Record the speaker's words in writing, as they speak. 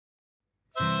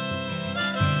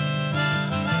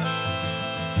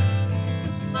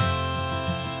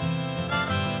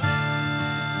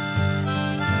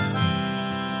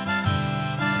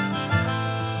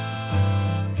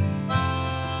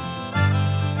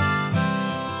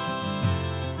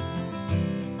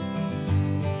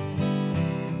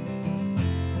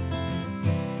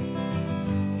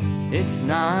It's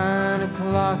 9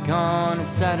 o'clock on a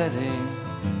Saturday.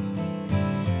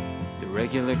 The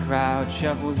regular crowd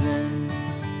shuffles in.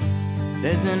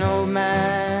 There's an old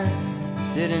man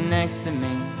sitting next to me,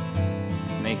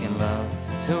 making love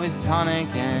to his tonic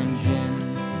and gin.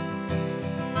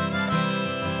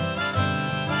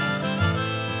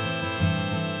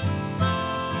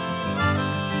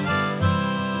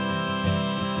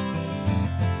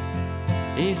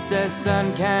 He says,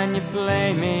 son, can you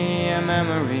play me a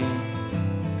memory?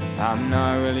 I'm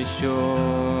not really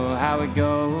sure how it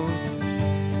goes,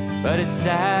 but it's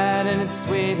sad and it's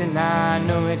sweet, and I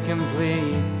know it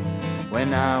complete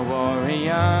when I wore a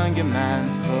younger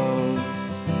man's clothes.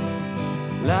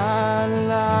 La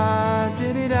la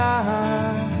di di da,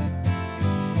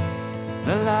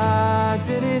 la la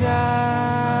di di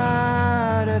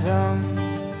da da dum.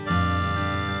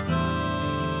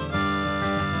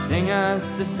 Sing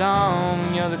us a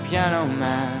song, you're the piano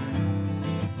man.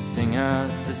 Sing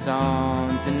us a song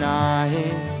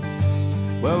tonight,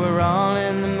 well, we're all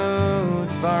in the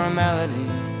mood for a melody.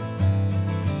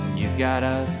 You've got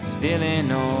us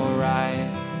feeling alright.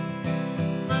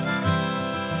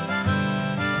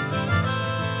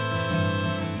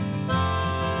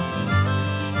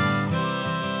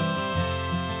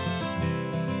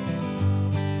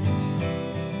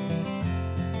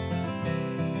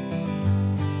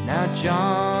 Now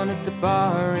John at the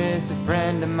bar is a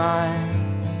friend of mine.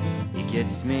 He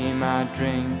gets me my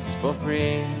drinks for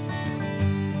free,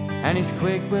 and he's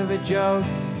quick with a joke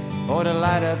or to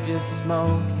light up your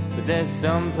smoke, but there's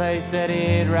some place that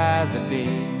he'd rather be.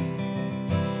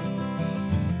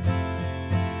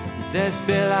 He says,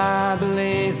 Bill, I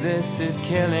believe this is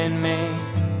killing me,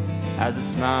 as a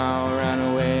smile ran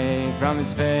away from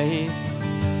his face.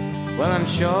 Well, I'm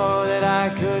sure that I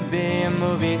could be a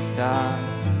movie star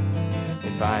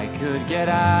if I could get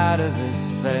out of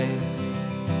this place.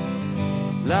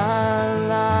 La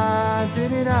la di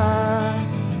di da,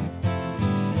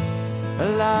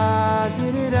 la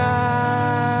di di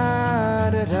da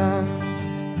da dum.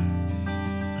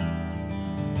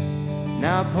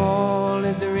 Now Paul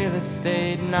is a real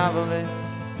estate novelist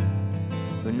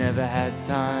who never had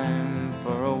time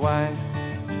for a wife,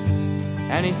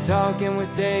 and he's talking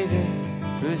with David,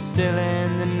 who's still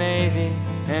in the Navy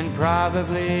and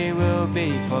probably will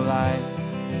be for life.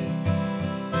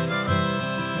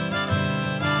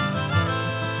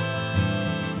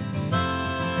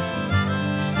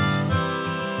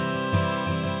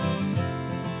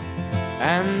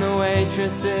 And the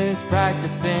waitress is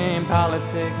practicing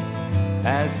politics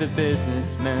as the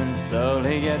businessmen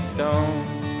slowly get stoned.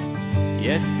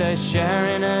 Yes, they're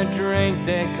sharing a drink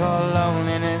they call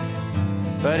loneliness,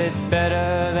 but it's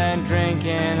better than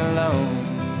drinking alone.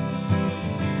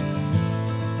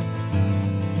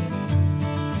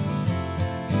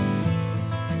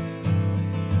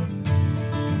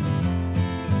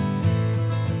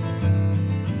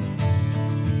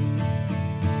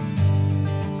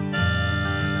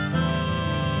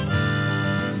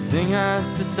 Sing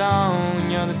us a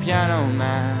song, you're the piano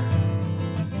man.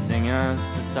 Sing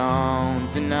us a song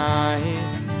tonight,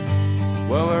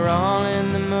 well, we're all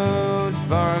in the mood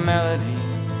for a melody,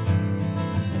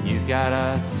 and you've got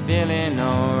us feeling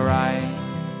alright.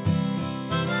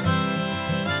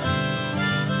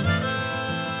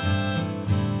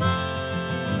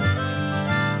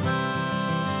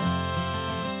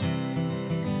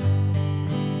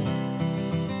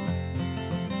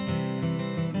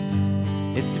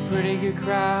 It's a pretty good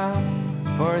crowd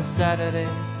for a Saturday,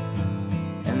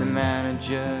 and the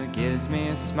manager gives me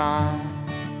a smile,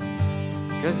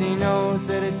 'cause he knows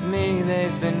that it's me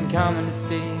they've been coming to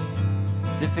see,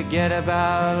 to forget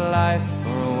about life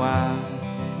for a while.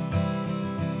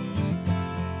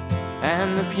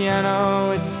 And the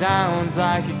piano, it sounds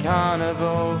like a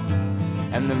carnival,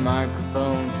 and the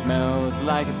microphone smells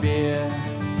like a beer.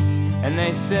 And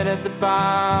they sit at the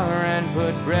bar and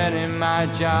put bread in my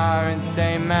jar and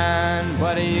say, man,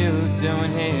 what are you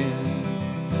doing here?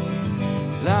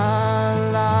 La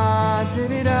la di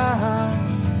di da,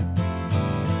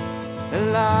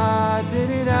 la di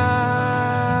di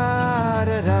da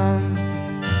da dum.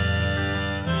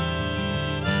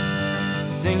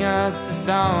 Sing us a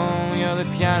song, you're the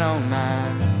piano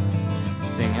man.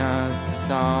 Sing us a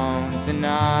song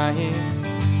tonight,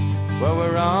 well,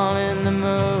 we're all in the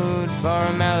mood for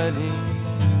a melody,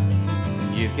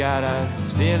 and you've got us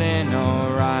feeling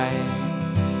alright.